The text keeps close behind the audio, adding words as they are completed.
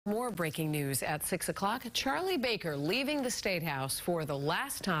More breaking news at 6 o'clock. Charlie Baker leaving the State House for the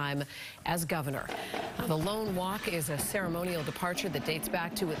last time as governor. The Lone Walk is a ceremonial departure that dates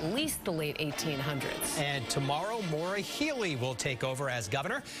back to at least the late 1800s. And tomorrow, Maura Healey will take over as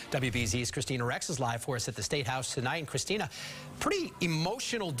governor. WBZ's Christina Rex is live for us at the State House tonight. And Christina, pretty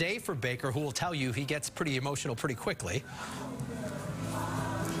emotional day for Baker, who will tell you he gets pretty emotional pretty quickly.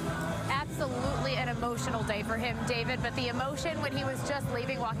 Absolutely an emotional day for him, David, but the emotion when he was just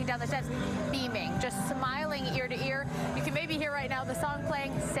leaving, walking down the steps, beaming, just smiling ear to ear. You can maybe hear right now the song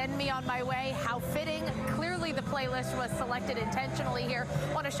playing, Send Me On My Way. How fitting. Clearly the playlist was selected intentionally here.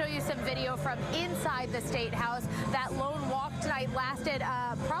 I want to show you some video from inside the State House. That lone walk tonight lasted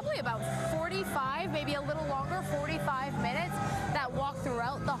probably about 45, maybe a little longer, 45 minutes. That walk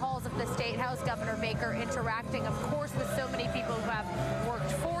throughout the halls of the State House, Governor Baker interacting, of course, with so many people who have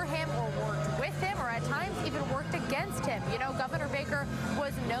worked for him or worked with him or at times even worked against him. You know, Governor Baker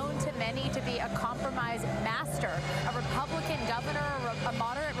was known to many to be a compromise master, a Republican governor, a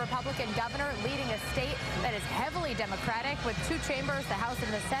moderate Republican governor leading a state that is heavily Democratic with two chambers, the House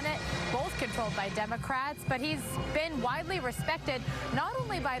and the Senate, both controlled by Democrats. But he's been widely respected not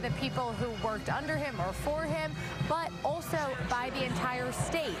only by the people who worked under him or for him, but also by the entire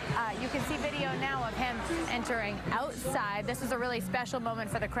state. You can see video now of him entering outside. This was a really special moment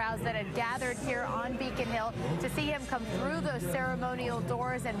for the crowds that had gathered here on Beacon Hill to see him come through those ceremonial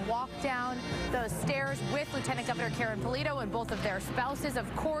doors and walk down those stairs with Lieutenant Governor Karyn Polito and both of their spouses,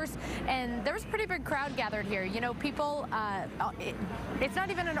 of course. And there was a pretty big crowd gathered here. You know, people, it's not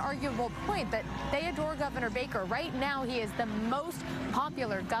even an arguable point that they adore Governor Baker. Right now, he is the most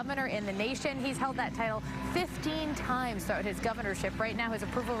popular governor in the nation. He's held that title 15 times throughout his governorship. Right now, his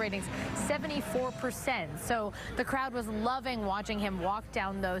approval rating's 74%. So the crowd was loving watching him walk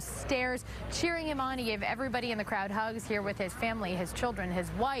down those stairs, cheering him on. He gave everybody in the crowd hugs here with his family, his children, his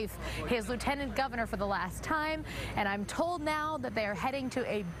wife, his lieutenant governor for the last time. And I'm told now that they are heading to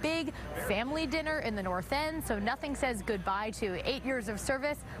a big family dinner in the North End. So nothing says goodbye to 8 years of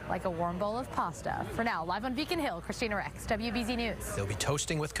service like a warm bowl of pasta. For now, live on Beacon Hill, Christina Rex, WBZ News. They'll be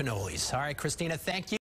toasting with cannolis. All right, Christina, thank you.